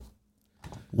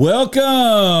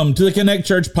Welcome to the Connect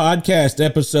Church Podcast,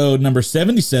 episode number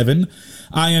 77.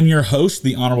 I am your host,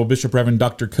 the Honorable Bishop Reverend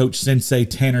Dr. Coach Sensei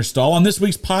Tanner Stahl. On this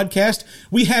week's podcast,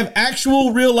 we have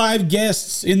actual real-life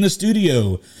guests in the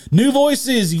studio. New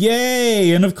voices,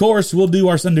 yay! And of course, we'll do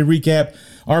our Sunday recap,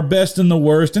 our best and the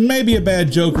worst, and maybe a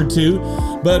bad joke or two.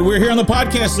 But we're here on the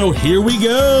podcast, so here we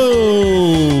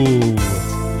go!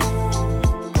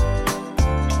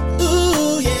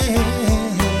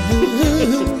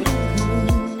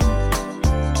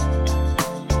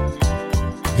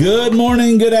 Good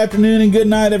morning, good afternoon, and good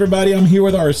night, everybody. I'm here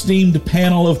with our esteemed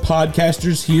panel of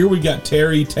podcasters here. We got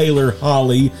Terry, Taylor,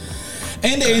 Holly,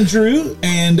 and Andrew,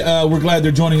 and we're glad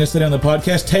they're joining us today on the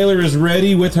podcast. Taylor is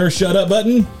ready with her shut up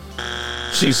button.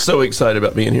 She's so excited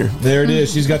about being here. There it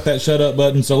is. She's got that shut up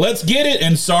button. So let's get it.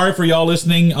 And sorry for y'all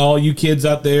listening, all you kids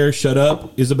out there. Shut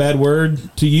up is a bad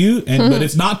word to you, but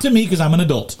it's not to me because I'm an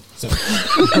adult. So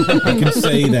I can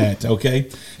say that, okay?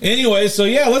 Anyway, so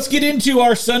yeah, let's get into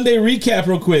our Sunday recap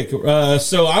real quick.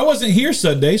 So I wasn't here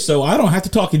Sunday, so I don't have to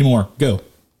talk anymore. Go.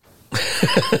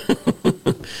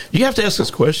 You have to ask us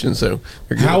questions, though.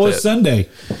 How was Sunday?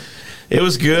 It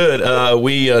was good.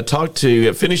 We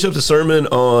finished up the sermon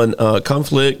on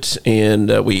conflict,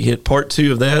 and we hit part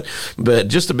 2 of that. But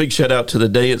just a big shout out to the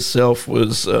day itself.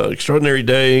 Was an extraordinary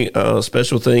day.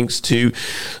 Special thanks to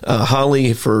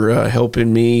Holly for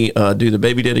helping me do the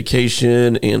baby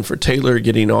dedication, and for Taylor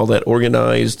getting all that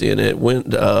organized. And it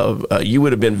went. You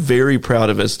would have been very proud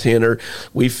of us, Tanner.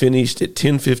 We finished at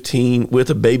 10:15 with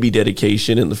a baby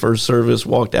dedication in the first service.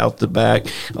 Walked out the back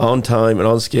on time and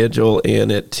on schedule,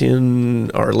 and at 10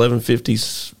 or 11:50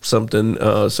 something.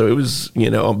 So it was,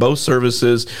 on both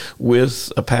services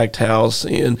with a packed house,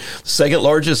 and the second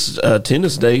largest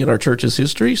attendance day in our church's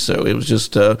history. So it was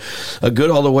just a good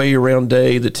all the way around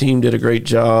day. The team did a great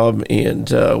job, and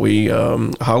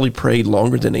Holly prayed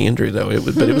longer than Andrew, though. It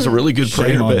was a really good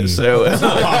prayer. But so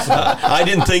I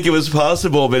didn't think it was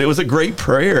possible, but it was a great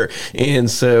prayer,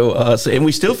 and and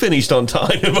we still finished on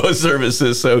time in both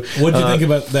services. So what did you think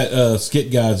about that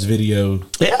Skit Guides video?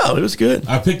 Yeah, it was good.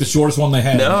 I picked the shortest one they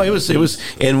had. No, it was,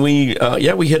 and we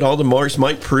hit all the marks.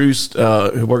 Mike Proust,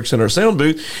 who works in our sound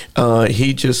booth,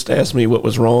 he just asked me what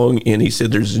was wrong, and he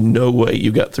said, "There's no way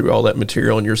you got through all that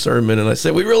material in your sermon." And I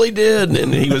said, "We really did."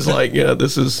 And he was like, "Yeah,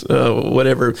 this is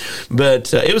whatever."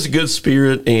 But it was a good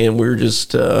spirit, and we're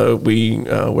just we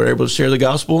were able to share the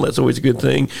gospel. That's always a good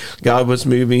thing. God was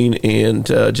moving, and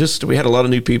we had a lot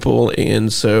of new people,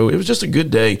 and so it was just a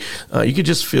good day. You could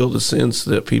just feel the sense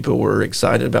that people were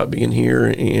excited about being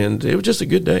here, and it was just a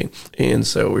good day. And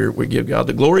so we give God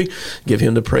the glory, give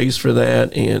him the praise for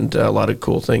that, and a lot of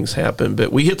cool things happened.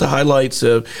 But we hit the highlights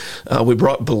of, we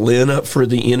brought Belen up for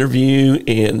the interview,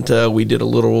 and we did a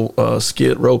little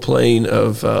skit role-playing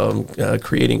of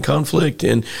creating conflict,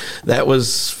 and that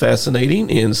was fascinating,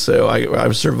 and so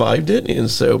I survived it, and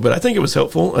so, but I think it was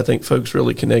helpful. I think folks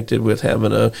really connected with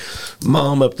having a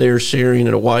mom up there sharing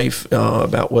and a wife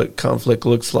about what conflict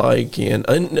looks like, and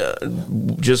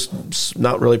just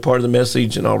not really part of the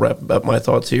message, and I'll wrap up my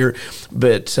thoughts here,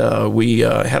 but we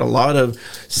had a lot of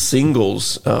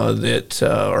singles that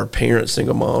are parents,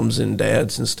 single moms and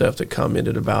dads and stuff, that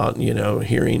commented about,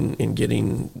 hearing and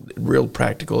getting real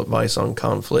practical advice on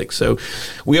conflict. So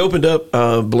we opened up,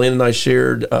 Belen and I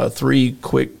shared 3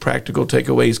 quick practical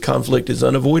takeaways. Conflict is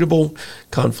unavoidable.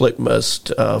 Conflict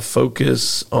must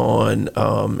focus on,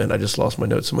 and I just lost my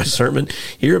notes in my sermon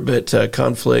here, but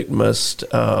conflict must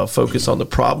focus on the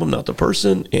problem, not the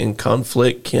person, and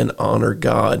conflict can honor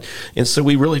God. And so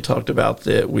we really talked about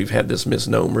that. We've had this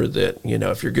misnomer that,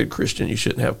 if you're a good Christian, you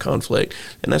shouldn't have conflict.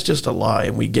 And that's just a lie.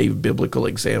 And we gave biblical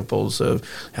examples of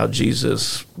how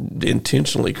Jesus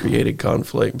intentionally created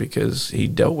conflict because he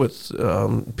dealt with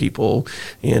people,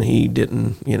 and he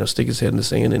didn't, stick his head in the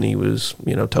sand, and he was,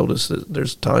 told us that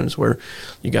there's times where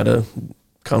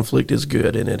conflict is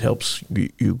good, and it helps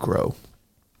you grow.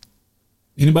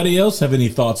 Anybody else have any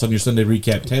thoughts on your Sunday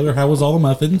recap? Taylor, how was all the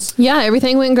muffins? Yeah,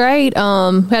 everything went great.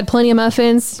 Had plenty of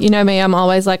muffins. You know me, I'm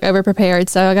always over prepared,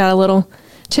 so I got a little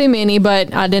too many,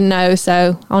 but I didn't know,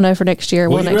 so I'll know for next year.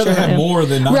 Well, you'd rather have more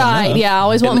than not right, enough. Yeah, I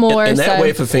always want more. And that way,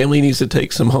 if a family needs to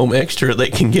take some home extra, they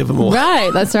can give them more.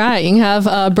 Right, that's right. You can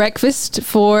have breakfast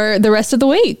for the rest of the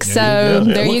week. There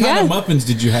you go. What kind of muffins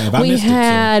did you have? We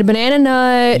had banana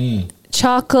nut,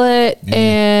 chocolate,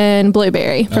 and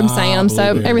blueberry from Sam's.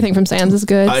 Blueberry. So everything from Sam's is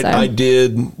good. I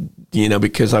did,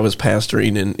 because I was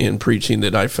pastoring and preaching,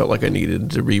 that I felt like I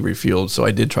needed to be refueled. So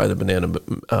I did try the banana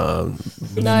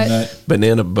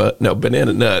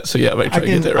nut. So yeah, I try to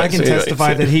get that right. I can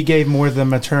testify that he gave more the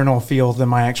maternal feel than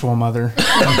my actual mother.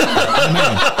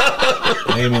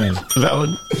 Amen. Valid.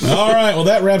 All right. Well,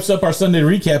 that wraps up our Sunday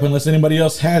recap. Unless anybody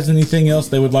else has anything else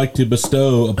they would like to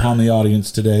bestow upon the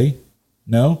audience today.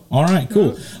 No? All right,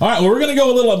 cool. All right, well, we're going to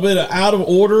go a little bit out of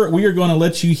order. We are going to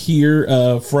let you hear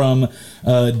from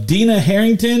Deanna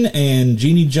Harrington and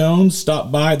Jeanne Jones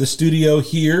stop by the studio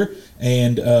here,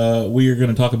 and we are going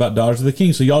to talk about Daughters of the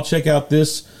King. So y'all check out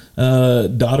this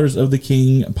Daughters of the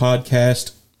King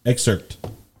podcast excerpt.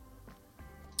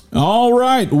 All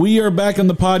right, we are back on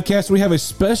the podcast. We have a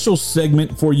special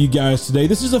segment for you guys today.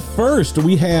 This is a first.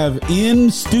 We have in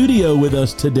studio with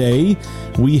us today,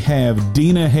 we have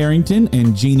Deanna Harrington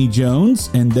and Jeanne Jones,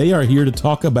 and they are here to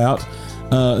talk about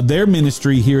their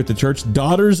ministry here at the church,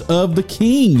 Daughters of the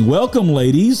King. Welcome,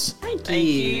 ladies. Thank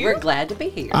you. We're glad to be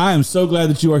here. I am so glad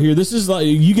that you are here. This is like,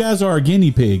 you guys are our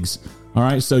guinea pigs. All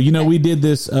right, so we did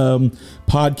this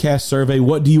podcast survey.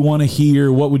 What do you want to hear?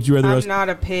 What would you rather? I'm not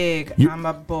a pig. I'm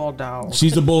a bulldog.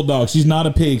 She's a bulldog. She's not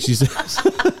a pig. She says.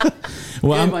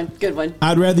 Well, Good one.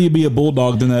 I'd rather you be a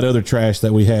bulldog than that other trash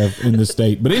that we have in the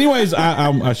state. But anyways,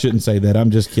 I shouldn't say that. I'm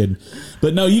just kidding.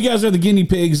 But no, you guys are the guinea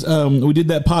pigs. We did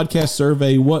that podcast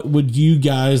survey. What would you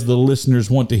guys, the listeners,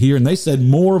 want to hear? And they said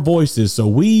more voices. So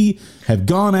we have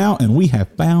gone out and we have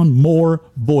found more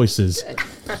voices. Good.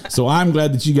 So I'm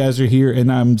glad that you guys are here, and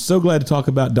I'm so glad to talk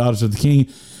about Daughters of the King.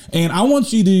 And I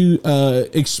want you to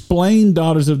explain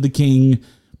Daughters of the King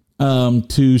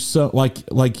to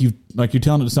like you're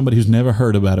telling it to somebody who's never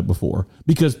heard about it before.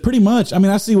 Because pretty much, I mean,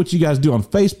 I see what you guys do on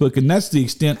Facebook, and that's the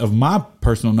extent of my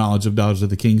personal knowledge of Daughters of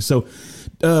the King. So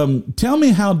tell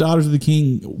me how Daughters of the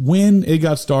King, when it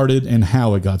got started and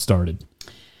how it got started.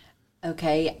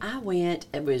 Okay,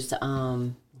 it was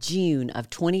June of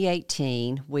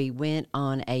 2018. We went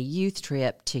on a youth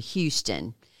trip to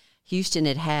Houston. Houston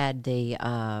had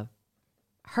the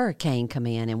hurricane come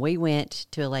in, and we went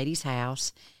to a lady's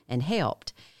house and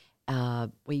helped.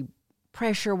 We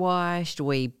pressure washed,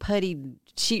 we puttied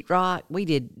sheetrock, we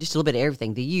did just a little bit of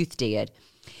everything. The youth did.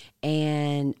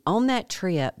 And on that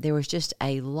trip, there was just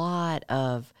a lot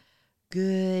of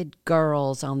good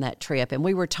girls on that trip, and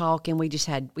we were talking. We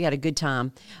had a good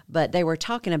time, but they were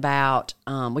talking about.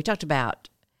 We talked about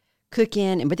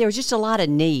cooking, but there was just a lot of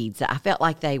needs. I felt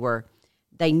like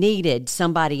they needed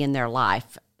somebody in their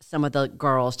life. Some of the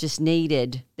girls just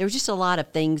needed. There was just a lot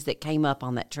of things that came up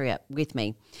on that trip with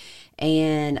me,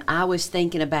 and I was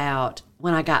thinking about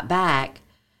when I got back.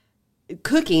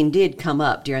 Cooking did come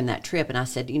up during that trip, and I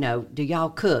said, do y'all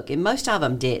cook? And most of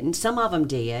them didn't. Some of them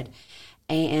did.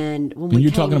 And when we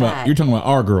came back, you're talking about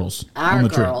our girls on the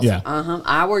girls, trip. Yeah.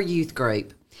 Our youth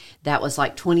group. That was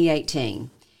like 2018.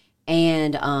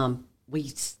 And we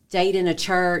stayed in a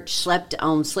church, slept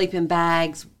on sleeping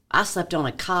bags. I slept on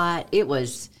a cot.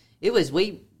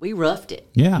 We roughed it.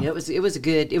 Yeah. It was a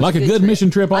good trip. Mission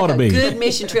trip ought to be. Good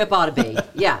mission trip ought to be.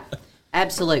 Yeah.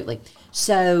 Absolutely.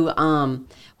 So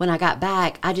when I got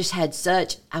back, I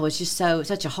was just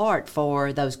such a heart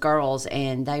for those girls,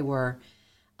 and they were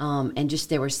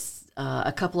there was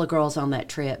a couple of girls on that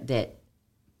trip that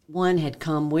one had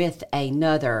come with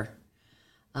another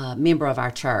member of our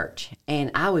church,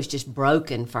 and I was just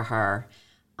broken for her,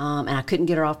 and I couldn't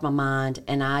get her off my mind,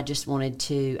 and I just wanted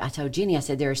to. I told Jeanne, I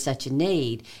said, there is such a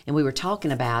need, and we were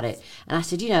talking about it, and I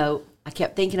said, I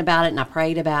kept thinking about it, and I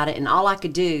prayed about it, and all I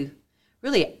could do,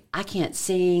 really, I can't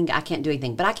sing, I can't do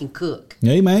anything, but I can cook.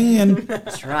 Amen.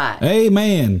 That's right.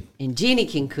 Amen. And Jeanne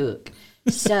can cook.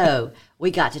 So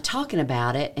we got to talking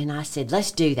about it, and I said,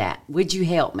 let's do that. Would you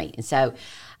help me? And so,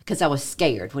 because I was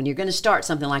scared. When you're going to start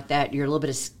something like that, you're a little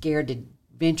bit scared to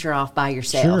venture off by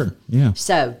yourself. Sure, yeah.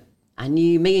 So I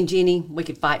knew me and Jeanne, we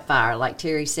could fight fire. Like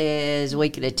Terry says, we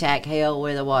could attack hell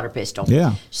with a water pistol.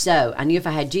 Yeah. So I knew if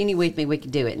I had Jeanne with me, we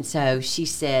could do it. And so she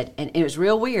said, and it was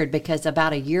real weird because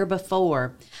about a year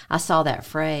before, I saw that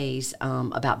phrase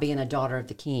about being a daughter of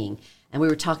the King. And we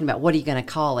were talking about, what are you going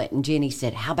to call it? And Jeanne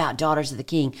said, how about Daughters of the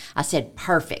King? I said,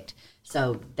 perfect.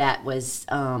 So that was,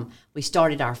 we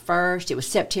started our first, it was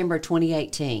September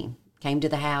 2018. Came to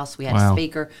the house, we had a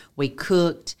speaker, we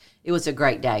cooked. It was a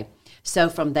great day. So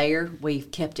from there,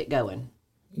 we've kept it going.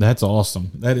 That's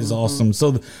awesome. That is awesome.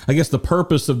 So I guess the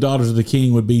purpose of Daughters of the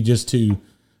King would be just to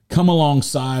come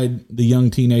alongside the young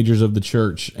teenagers of the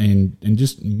church and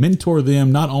just mentor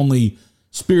them, not only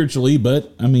spiritually,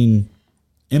 but I mean,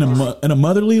 in a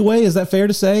motherly way. Is that fair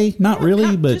to say? Not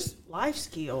really, but just life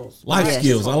skills. Life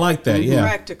skills. I like that.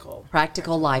 Yeah.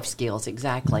 Practical life skills.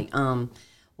 Exactly.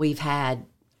 We've had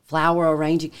flower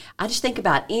arranging. I just think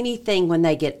about anything when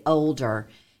they get older,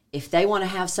 if they want to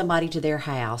have somebody to their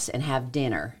house and have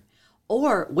dinner,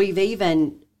 or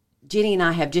Jeanne and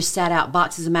I have just sat out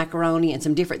boxes of macaroni and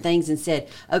some different things and said,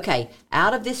 okay,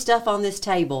 out of this stuff on this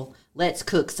table, let's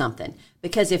cook something.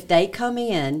 Because if they come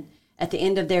in at the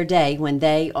end of their day when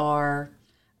they are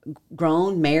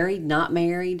grown, married, not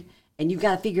married, and you've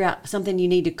got to figure out something you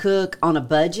need to cook on a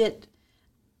budget,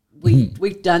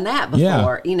 we've done that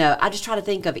before. Yeah. I just try to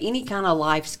think of any kind of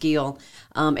life skill.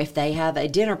 If they have a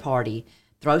dinner party,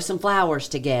 throw some flowers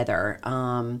together.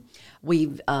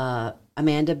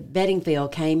 Amanda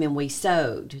Bedingfield came and we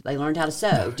sewed. They learned how to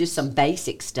sew, just some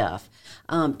basic stuff.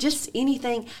 Just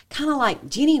anything, kind of like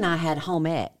Jeanne and I had home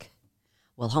ec.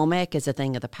 Well, home ec is a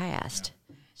thing of the past.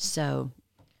 So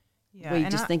we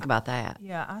just think about that.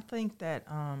 Yeah, I think that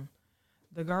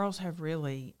the girls have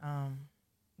really,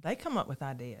 they come up with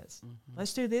ideas. Mm-hmm.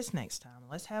 Let's do this next time.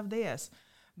 Let's have this.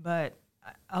 But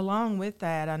along with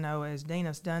that, I know as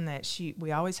Deanna's done that,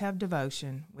 we always have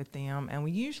devotion with them, and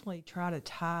we usually try to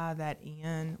tie that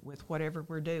in with whatever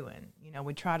we're doing.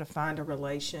 We try to find a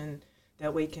relation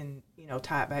that we can,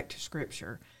 tie it back to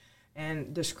Scripture.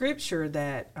 And the Scripture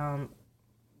that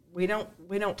we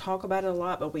don't talk about it a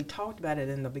lot, but we talked about it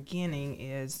in the beginning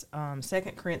is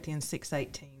 2 Corinthians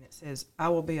 6:18. It says, "I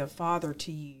will be a father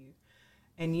to you,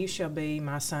 and you shall be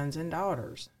my sons and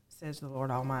daughters, says the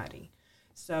Lord Almighty."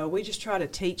 So we just try to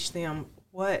teach them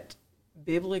what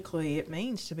biblically it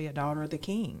means to be a daughter of the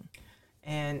King.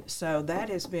 And so that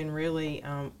has been really,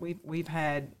 we've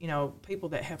had, people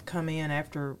that have come in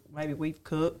after maybe we've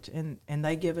cooked and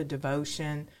they give a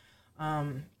devotion.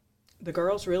 The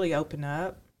girls really open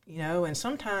up, and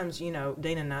sometimes,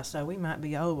 Deanna and I say we might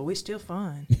be old, but we still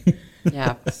fun.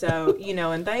 Yeah. So,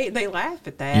 and they laugh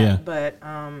at that, but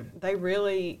they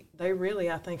really,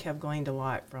 I think, have gleaned a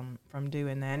lot from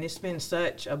doing that. And it's been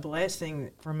such a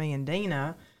blessing for me and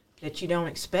Deanna that you don't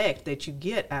expect that you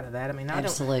get out of that. I mean,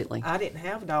 Absolutely. I didn't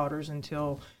have daughters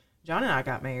until John and I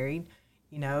got married,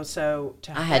 so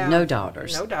I had no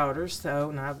daughters. No daughters,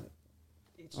 so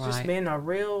it's just been a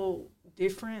real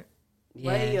different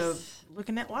way of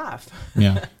looking at life.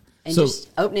 Yeah. And just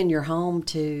opening your home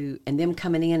and them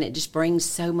coming in, it just brings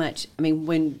so much. I mean,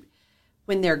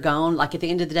 when they're gone, like at the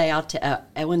end of the day,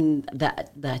 when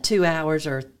the 2 hours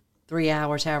or 3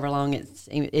 hours, however long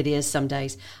it is some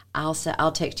days, I'll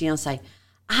text you and say,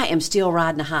 I am still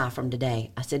riding a high from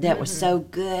today. I said, that was so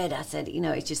good. I said,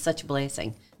 it's just such a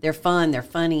blessing. They're fun. They're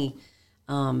funny.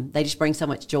 They just bring so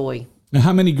much joy. Now,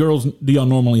 how many girls do y'all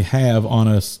normally have on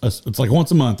it's like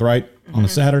once a month, right? Mm-hmm. On a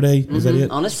Saturday? Is that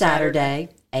it? On a Saturday,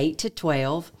 8 to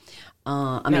 12.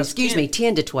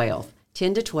 10 to 12.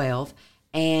 10 to 12.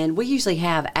 And we usually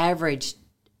have average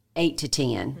 8 to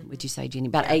 10, would you say, Jeanne?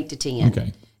 About 8 to 10.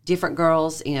 Okay. Different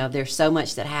girls, there's so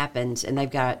much that happens, and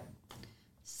they've got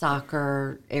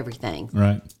soccer, everything.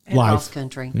 Right. And life. Cross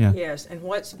country. Yeah. Yes, and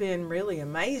what's been really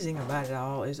amazing about it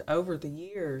all is over the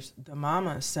years, the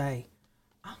mamas say,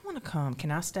 I want to come. Can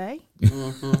I stay?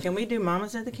 Mm-hmm. Can we do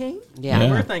Mamas of the King? Yeah.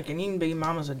 We're thinking you can be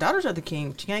Mamas of Daughters of the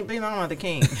King, but you can't be Mama of the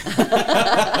King.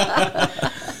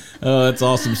 Oh, that's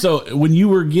awesome. So when you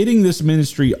were getting this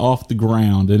ministry off the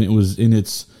ground and it was in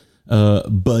its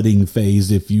budding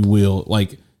phase, if you will,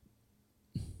 like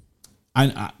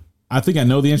I think I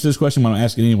know the answer to this question, but I'm going to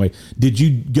ask it anyway. Did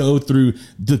you go through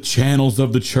the channels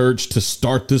of the church to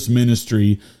start this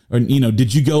ministry? Or,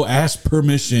 did you go ask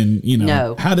permission?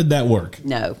 No. How did that work?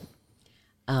 No.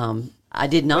 I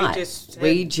did not.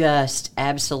 We just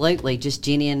absolutely, just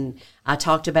Jeanne and I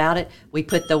talked about it. We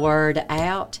put the word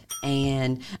out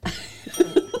and...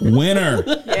 Winner.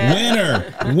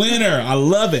 I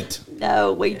love it.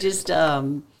 No, we just...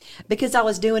 because I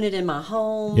was doing it in my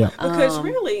home. Yeah. Because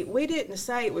really, we didn't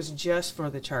say it was just for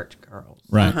the church girls.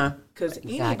 Right. Because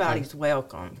anybody's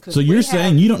welcome. So you're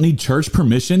saying you don't need church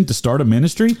permission to start a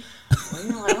ministry?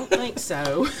 Well, I don't think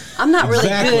so. I'm not really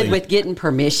good with getting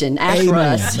permission. Ask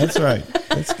Russ. That's right.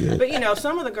 That's good. But,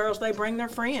 some of the girls, they bring their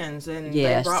friends. And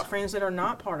they brought friends that are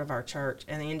not part of our church.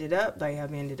 And they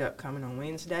have ended up coming on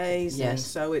Wednesdays. Yes. And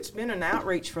so it's been an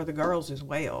outreach for the girls as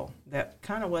well. That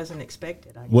kind of wasn't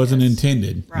expected, I guess. Wasn't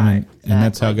intended. Right. And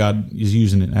that's how God is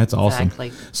using it. That's awesome.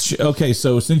 Exactly. Okay,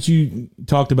 so since you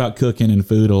talked about cooking and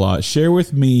food a lot, share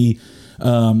with me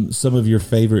some of your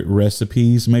favorite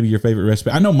recipes, maybe your favorite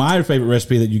recipe. I know my favorite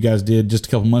recipe that you guys did just a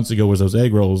couple months ago was those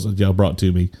egg rolls that y'all brought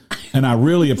to me. And I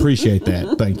really appreciate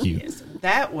that. Thank you. Yes,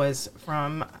 that was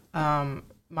from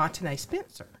Montanay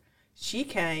Spencer. She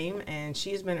came, and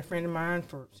she's been a friend of mine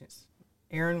since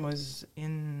Aaron was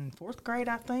in 4th grade,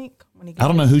 I think. I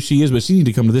don't know who she is, but she needs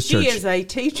to come to this church. She is a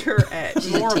teacher at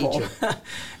Marble.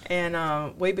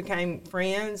 And we became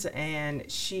friends, and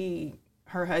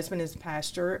her husband is a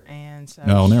pastor, and so...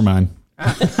 Oh, never mind.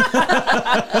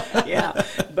 Yeah,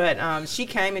 but she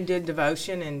came and did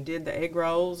devotion and did the egg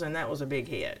rolls, and that was a big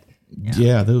hit.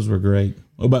 Yeah, those were great.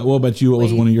 What about you? What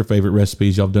was one of your favorite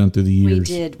recipes y'all done through the years?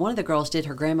 We did. One of the girls did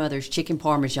her grandmother's chicken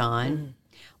parmesan.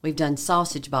 We've done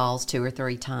sausage balls 2 or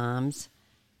 3 times.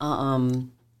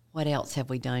 What else have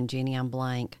we done, Jeannie? I'm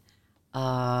blank.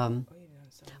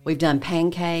 We've done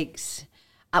pancakes.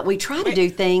 We try to do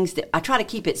things that I try to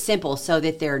keep it simple so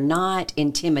that they're not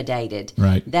intimidated.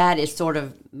 Right. That is sort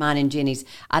of mine and Jenny's.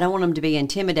 I don't want them to be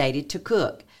intimidated to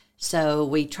cook. So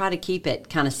we try to keep it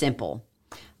kind of simple.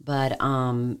 But,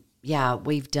 yeah,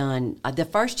 we've done the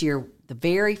first year. The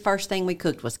very first thing we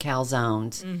cooked was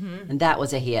calzones, and that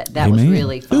was a hit. That was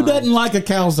really fun. Who doesn't like a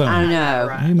calzone? I know.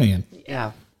 Right. Amen.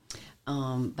 Yeah.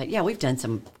 But yeah, we've done,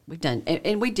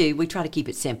 and we try to keep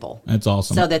it simple. That's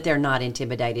awesome. So that they're not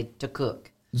intimidated to cook.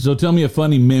 So tell me a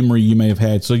funny memory you may have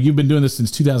had. So you've been doing this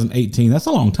since 2018. That's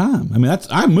a long time. I mean,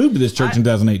 I moved to this church in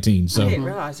 2018. So I didn't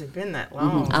realize it'd been that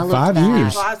long. I looked 5 back.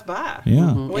 years. It flies by.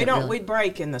 Yeah. We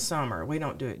break in the summer. We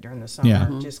don't do it during the summer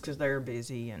Yeah. just because they're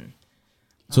busy. And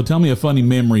So tell me a funny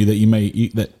memory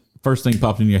that that first thing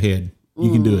popped in your head.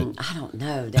 You can do it. I don't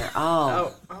know. They're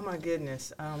all. oh my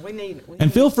goodness, we need.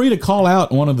 And feel free to call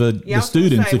out one of the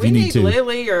students if you need to.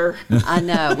 Lily or I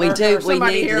know we do. We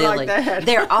somebody need here like Lily. that.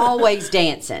 They're always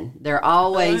dancing. They're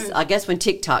always. I guess when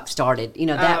TikTok started,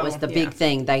 that was the big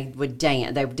thing. They would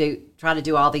dance. They would try to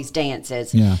do all these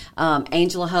dances. Yeah.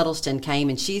 Angela Huddleston came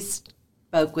and she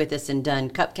spoke with us and done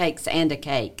cupcakes and a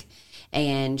cake,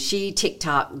 and she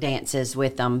TikTok dances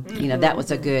with them. That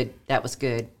was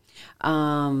good.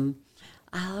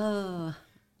 Oh,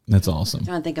 That's awesome.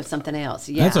 trying to think of something else.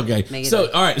 Yeah, That's okay. me So,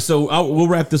 either. all right. So we'll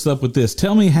wrap this up with this.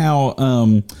 Tell me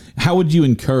how would you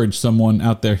encourage someone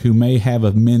out there who may have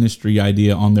a ministry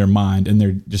idea on their mind and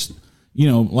they're just,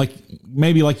 like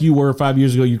maybe like you were 5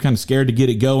 years ago, you're kind of scared to get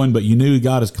it going, but you knew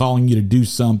God is calling you to do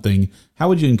something. How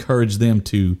would you encourage them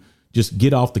to just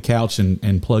get off the couch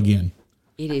and plug in?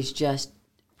 It is just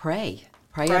pray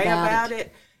about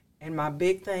it. And my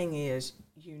big thing is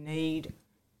you need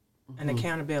an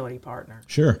accountability partner.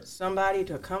 Sure. Somebody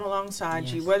to come alongside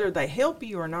you, whether they help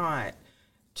you or not,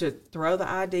 to throw the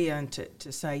idea and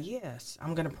to say, yes,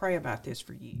 I'm going to pray about this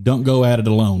for you. Don't go at it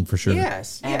alone, for sure.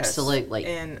 Yes. Absolutely.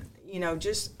 And,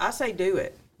 I say do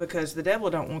it because the devil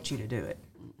don't want you to do it.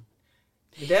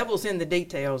 The devil's in the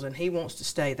details and he wants to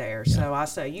stay there. Yeah. So I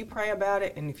say you pray about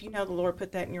it, and if you know the Lord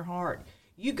put that in your heart,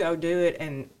 you go do it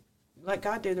and let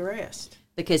God do the rest.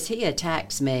 Because he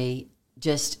attacks me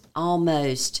just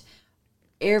almost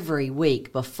every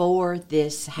week before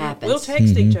this happens. We'll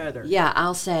text each other. Yeah,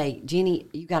 I'll say, Jeannie,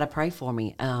 you got to pray for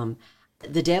me.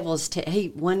 The devil's,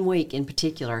 one week in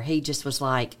particular, he just was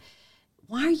like,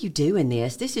 why are you doing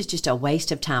this? This is just a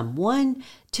waste of time.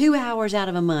 2 hours out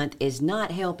of a month is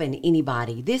not helping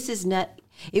anybody. This is not,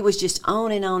 it was just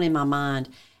on and on in my mind.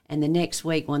 And the next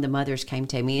week, one of the mothers came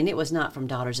to me, and it was not from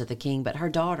Daughters of the King, but her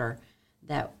daughter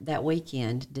that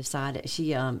weekend decided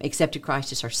she accepted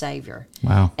Christ as her Savior.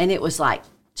 Wow. And it was like,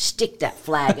 stick that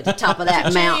flag at the top of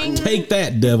that mountain. Take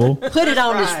that, devil. Put it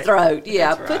on his throat.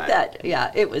 Yeah, That's put right. that. Yeah,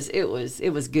 it was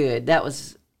good.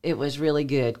 It was really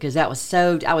good because I was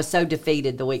so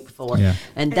defeated the week before. Yeah.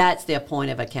 And that's the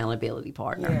point of accountability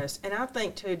partner. Yes, and I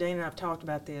think too, Dean and I've talked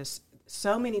about this.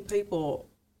 So many people,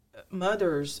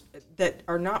 mothers that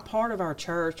are not part of our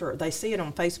church, or they see it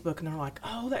on Facebook and they're like,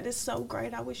 "Oh, that is so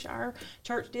great! I wish our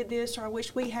church did this, or I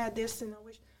wish we had this." And I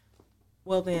wish.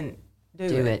 Well, then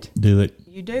do it. Do it.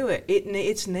 You do it.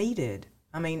 It's needed.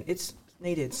 I mean, it's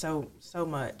needed so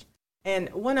much. And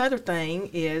one other thing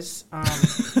is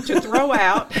to throw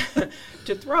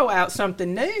out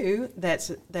something new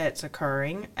that's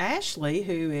occurring. Ashley,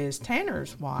 who is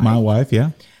Tanner's wife, My wife,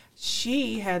 yeah.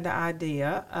 she had the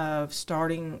idea of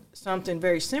starting something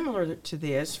very similar to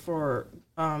this for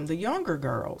the younger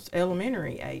girls,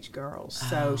 elementary age girls.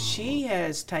 So she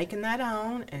has taken that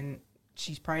on, and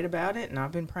she's prayed about it, and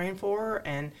I've been praying for her,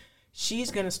 and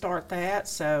she's going to start that.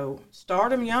 So start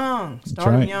them young.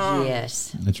 Start them right. young.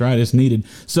 Yes. That's right. It's needed.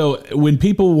 So when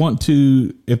people want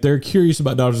to, if they're curious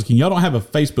about Daughters of the King, y'all don't have a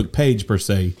Facebook page per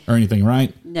se or anything,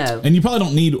 right? No. And you probably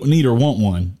don't need or want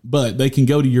one, but they can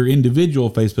go to your individual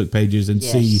Facebook pages and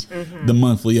Yes. see the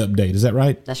monthly update. Is that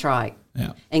right? That's right.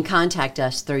 Yeah. And contact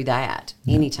us through that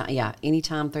anytime. Yeah,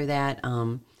 anytime through that.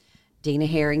 Deanna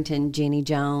Harrington, Jenny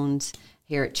Jones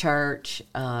here at church.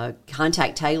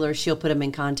 Contact Taylor. She'll put them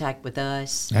in contact with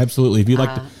us. Absolutely. If you'd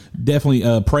like to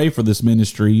definitely pray for this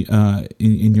ministry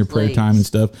in your prayer Please. time and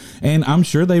stuff. And I'm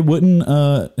sure they wouldn't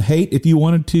hate if you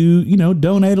wanted to,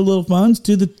 donate a little funds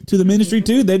to the ministry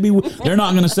too. They're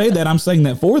not going to say that. I'm saying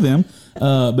that for them.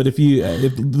 But if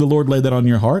the Lord laid that on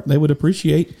your heart, they would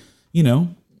appreciate,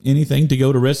 anything to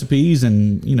go to recipes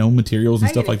and, materials and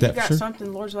stuff like that. If you got Sure. something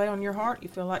the Lord's laid on your heart you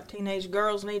feel like teenage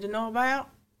girls need to know about,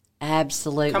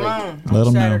 Absolutely. come on Let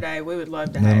 'em know. Saturday. We would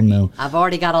love to Let have them you. know. I've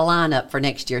already got a lineup for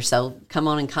next year, so come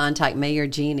on and contact me or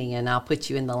Jeannie, and I'll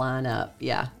put you in the lineup.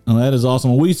 Yeah. Well, that is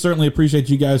awesome. Well, we certainly appreciate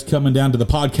you guys coming down to the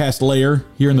podcast lair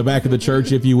here in the back of the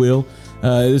church, if you will.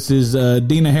 This is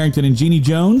Deanna Harrington and Jeannie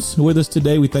Jones with us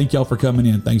today. We thank y'all for coming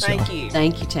in. Thanks, y'all. Thank you.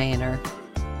 Thank you, Tanner.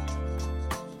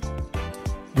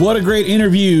 What a great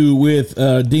interview with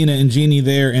Deanna and Jeannie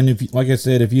there. And if, like I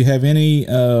said, if you have any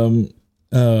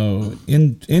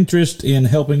interest in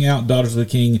helping out Daughters of the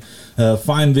King,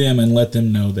 find them and let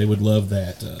them know. They would love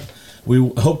that. We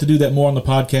hope to do that more on the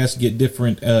podcast, get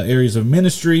different areas of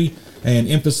ministry and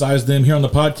emphasize them here on the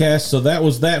podcast. So that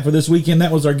was that for this weekend.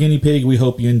 That was our guinea pig. We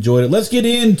hope you enjoyed it. Let's get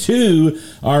into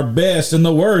our best and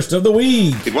the worst of the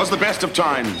week. It was the best of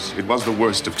times. It was the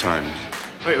worst of times.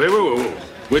 Wait.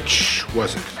 Which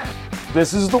was it?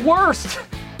 This is the worst.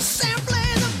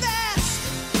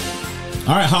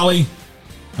 All right, Holly,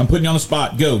 I'm putting you on the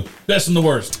spot. Go. Best and the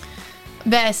worst.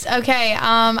 Best. Okay.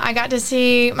 I got to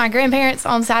see my grandparents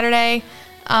on Saturday.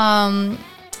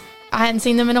 I hadn't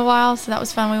seen them in a while, so that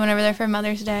was fun. We went over there for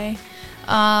Mother's Day.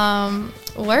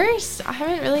 Worst? I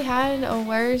haven't really had a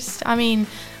worst. I mean,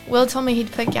 Will told me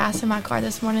he'd put gas in my car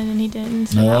this morning, and he didn't.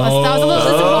 So that was a little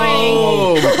disappointing.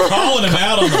 Oh, calling him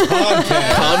out on the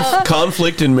podcast.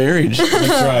 Conflict in marriage.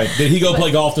 That's right. Did he go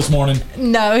play golf this morning?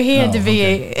 No, he had to be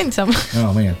okay. in some.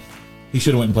 Oh, man. He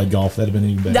should have went and played golf. That'd have been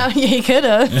even better. No, yeah, he could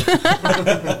have.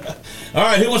 All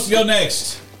right, who wants to go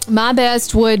next? My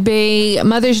best would be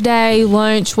Mother's Day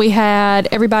lunch. We had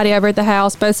everybody over at the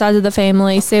house, both sides of the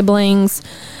family, siblings,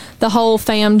 the whole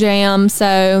fam jam.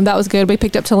 So that was good. We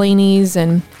picked up Tellini's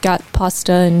and got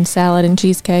pasta and salad and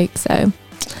cheesecake. So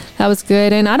that was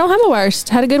good. And I don't have a worst.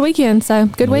 Had a good weekend. So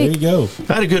good week. There you go.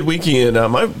 I had a good weekend.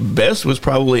 My best was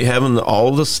probably having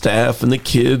all the staff and the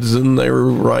kids, and they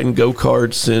were riding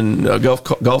go-karts and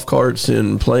golf carts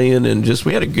and playing, and just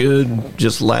we had a good,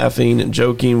 just laughing and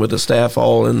joking with the staff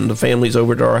all and the families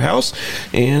over to our house,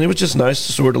 and it was just nice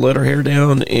to sort of let our hair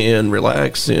down and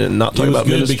relax and not talk about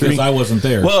good ministry. because I wasn't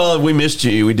there. Well, we missed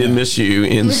you. We did miss you,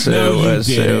 and so No, you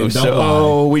didn't. Don't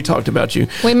lie. we talked about you.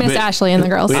 We missed Ashley and the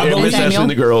girls. We I believe missed Ashley and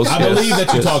the girls. I believe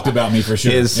that you talked about me for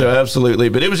sure. Yes, so absolutely.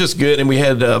 But it was just good, and we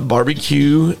had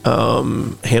barbecue,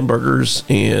 hamburgers,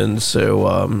 and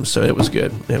so it was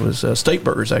good. It was steak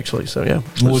burgers actually. So yeah.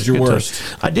 What was your a good worst?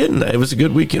 time. I didn't. It was a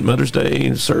good weekend. Mother's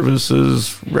Day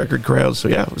services, record crowds. So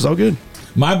yeah, it was all good.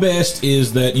 My best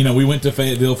is that, we went to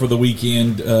Fayetteville for the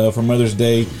weekend for Mother's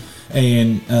Day,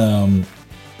 and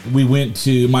we went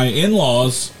to my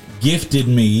in-laws gifted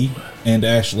me and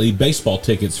Ashley baseball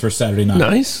tickets for Saturday night.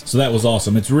 Nice. So that was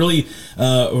awesome. It's really,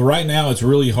 right now, it's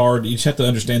really hard. You just have to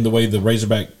understand the way the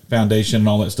Razorback Foundation and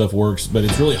all that stuff works, but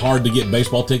it's really hard to get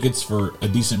baseball tickets for a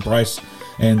decent price,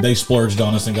 and they splurged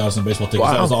on us and got us some baseball tickets.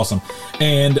 Wow. That was awesome.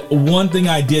 And one thing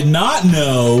I did not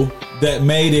know that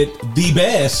made it the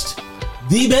best,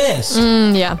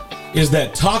 Yeah. is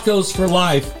that Tacos for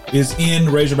Life is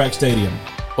in Razorback Stadium.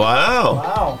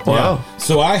 Wow. Yeah.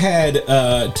 So I had 2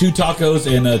 tacos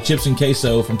and chips and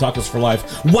queso from Tacos for Life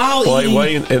while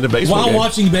eating, in the baseball while game.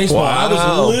 watching baseball. Wow. I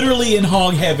was literally in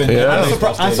hog heaven. Yeah.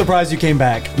 I'm surprised you came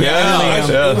back.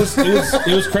 Yeah.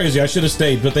 It was crazy. I should have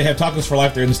stayed, but they have Tacos for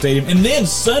Life there in the stadium. And then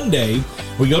Sunday,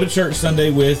 we go to church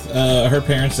Sunday with her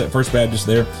parents at First Baptist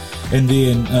there. And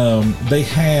then they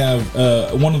have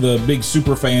one of the big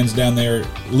super fans down there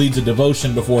leads a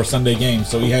devotion before a Sunday game.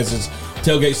 So he has his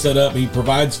tailgate set up. He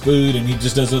provides food, and he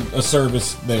just does a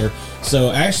service there. So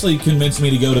Ashley convinced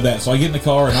me to go to that. So I get in the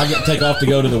car, and I get to take off to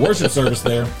go to the worship service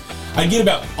there. I get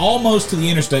about almost to the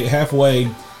interstate, halfway,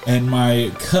 and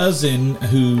my cousin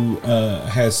who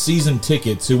has season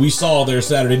tickets, who we saw there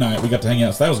Saturday night, we got to hang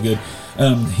out, so that was good.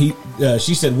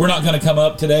 She said, "We're not going to come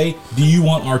up today. Do you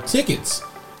want our tickets?"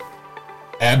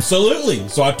 Absolutely.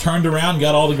 So I turned around,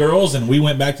 got all the girls, and we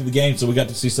went back to the game, so we got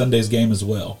to see Sunday's game as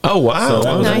well. Oh, wow. So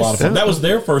that was Nice. a lot of fun. That was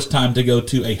their first time to go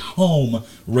to a home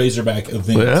Razorback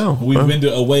event. Wow. We've been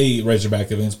to away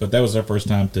Razorback events, but that was our first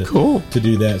time to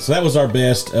do that. So that was our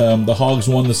best. The Hogs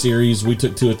won the series. We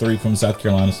took 2 or 3 from South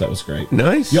Carolina, so that was great.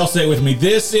 Nice. Y'all say it with me.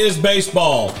 This is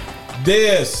baseball.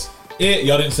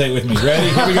 Y'all didn't say it with me. Ready?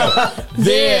 Here we go.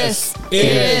 This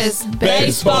is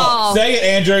baseball. Say it,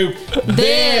 Andrew.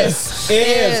 This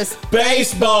is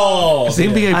baseball. It's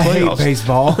NBA I hate playoffs.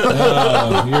 baseball.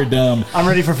 Oh, you're dumb. I'm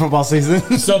ready for football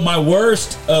season. So my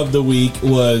worst of the week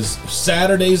was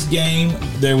Saturday's game.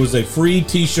 There was a free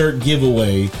T-shirt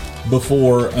giveaway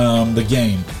before the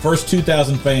game. First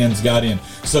 2,000 fans got in.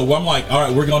 So I'm like, all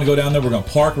right, we're going to go down there. We're going to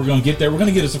park. We're going to get there. We're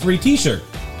going to get us a free T-shirt.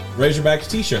 Razorbacks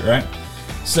t-shirt, right?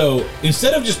 So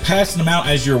instead of just passing them out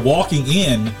as you're walking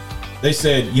in, they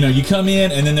said, you come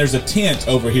in and then there's a tent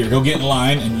over here. Go get in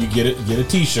line and you get a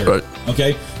t-shirt. Right.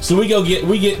 Okay. So we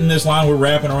get in this line. We're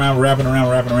wrapping around.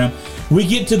 We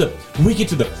get to the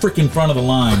freaking front of the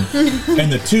line,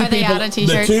 and the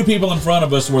two people in front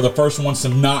of us were the first ones to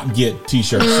not get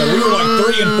t-shirts. So we were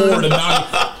like 3 and 4 to not.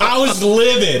 I was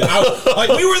livid.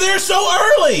 We were there so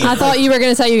early. I thought you were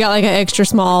going to say you got like an extra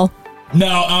small.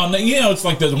 No, it's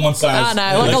like the one size.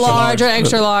 I know, like a large or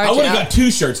extra large. I would have got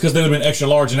 2 shirts because they would have been extra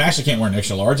large, and Ashley can't wear an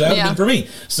extra large. That would have been for me.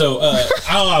 So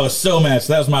I was so mad.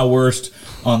 So that was my worst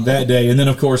on that day. And then,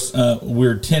 of course,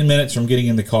 we're 10 minutes from getting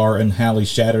in the car, and Hallie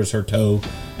shatters her toe.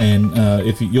 And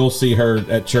if you'll see her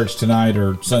at church tonight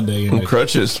or Sunday on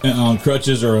crutches,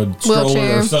 or a stroller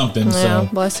wheelchair or something. Yeah, so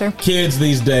bless her. Kids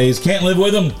these days can't live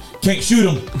with them, can't shoot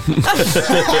them.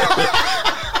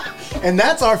 And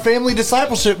that's our family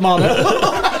discipleship motto. All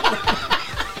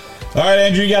right,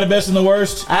 Andrew, you got a best and the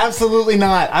worst? Absolutely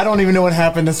not. I don't even know what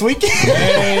happened this weekend.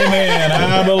 Amen.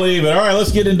 I believe it. All right,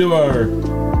 let's get into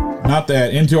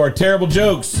our terrible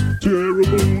jokes. Terrible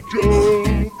joke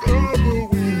of the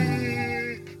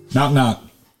week. Knock, knock.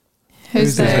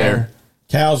 Who's there?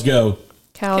 Cows go.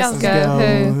 Cows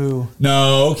go who?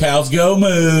 No, cows go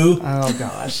moo. Oh,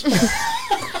 gosh.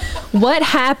 What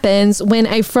happens when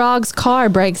a frog's car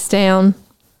breaks down?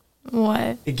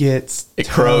 What? It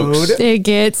croaks. It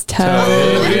gets towed.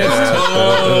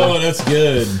 Oh, that's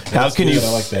good. I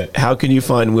like that. How can you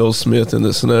find Will Smith in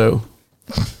the snow?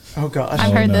 Oh, gosh.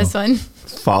 I've heard this one.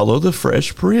 Follow the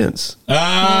Fresh Prince.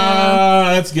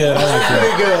 That's good. I like that.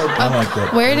 Very good. I like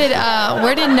that.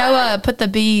 Where did Noah put the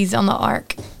bees on the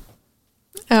ark?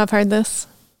 Oh, I've heard this.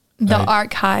 The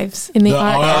archives. In the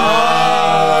archives.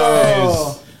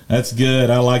 Oh. That's good.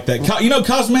 I like that.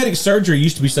 Cosmetic surgery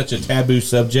used to be such a taboo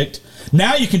subject.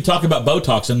 Now you can talk about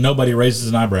Botox and nobody raises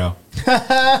an eyebrow.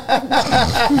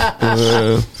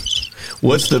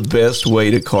 What's the best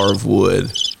way to carve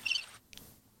wood?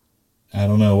 I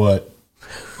don't know what.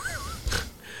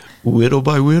 Whittle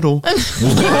by whittle.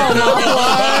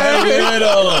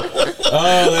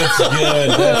 Oh, that's good.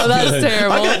 That's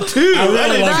terrible. I got 2. I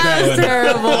really like that one.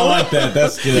 Terrible. I like that.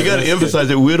 That's good. You got to emphasize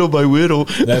it, whittle by whittle.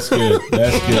 That's good.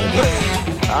 That's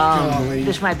good.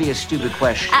 This might be a stupid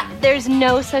question. There's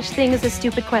no such thing as a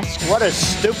stupid question. What a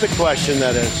stupid question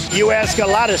that is. You ask a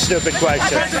lot of stupid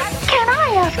questions. Can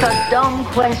I ask a dumb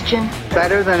question?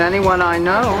 Better than anyone I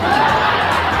know.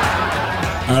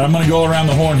 All right, I'm going to go around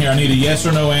the horn here. I need a yes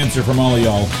or no answer from all of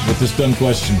y'all with this dumb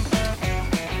question.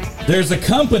 There's a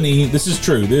company, this is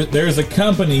true, there's a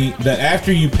company that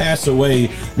after you pass away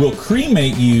will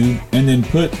cremate you and then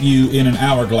put you in an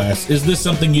hourglass. Is this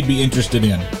something you'd be interested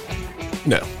in?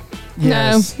 No.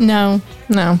 Yes. No.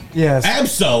 Yes.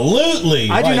 Absolutely.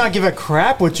 I do not give a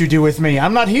crap what you do with me.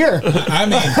 I'm not here. I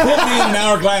mean, put me in an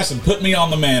hourglass and put me on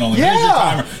the mantle. And here's your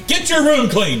timer. Get your room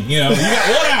clean. You got 1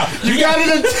 hour. You got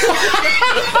it.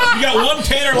 You got 1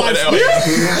 Tanner lifespan.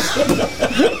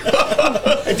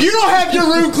 If you don't have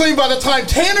your room clean by the time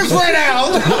Tanner's ran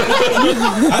out,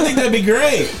 I think that'd be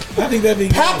great.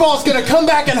 Papaw's going to come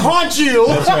back and haunt you.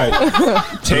 That's right.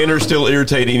 Tanner's still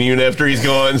irritating even after he's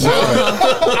gone. So.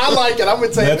 I like it. I'm going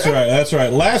to say That's right. That's right.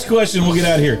 Last question. We'll get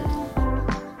out of here.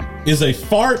 Is a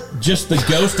fart just the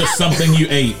ghost of something you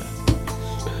ate?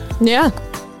 Yeah.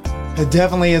 It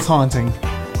definitely is haunting.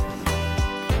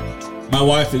 My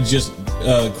wife had just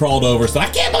crawled over, so I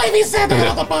can't believe he said that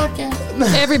on the podcast.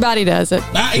 Everybody does it.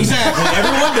 Exactly.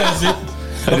 Everyone does it.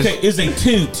 Okay, is a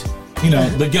toot,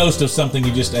 the ghost of something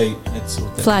you just ate? That's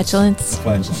what that Flatulence.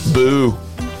 Flatulence. Boo.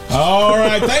 All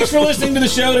right. Thanks for listening to the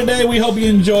show today. We hope you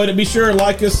enjoyed it. Be sure to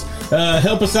like us.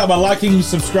 Help us out by liking,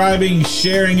 subscribing,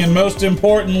 sharing, and most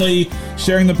importantly,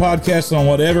 sharing the podcast on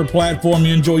whatever platform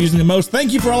you enjoy using the most.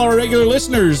 Thank you for all our regular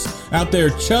listeners out there.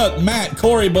 Chuck, Matt,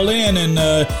 Corey, Belen, and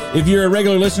if you're a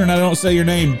regular listener and I don't say your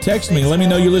name, text me. Let me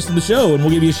know you listen to the show, and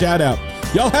we'll give you a shout out.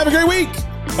 Y'all have a great week.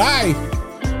 Bye.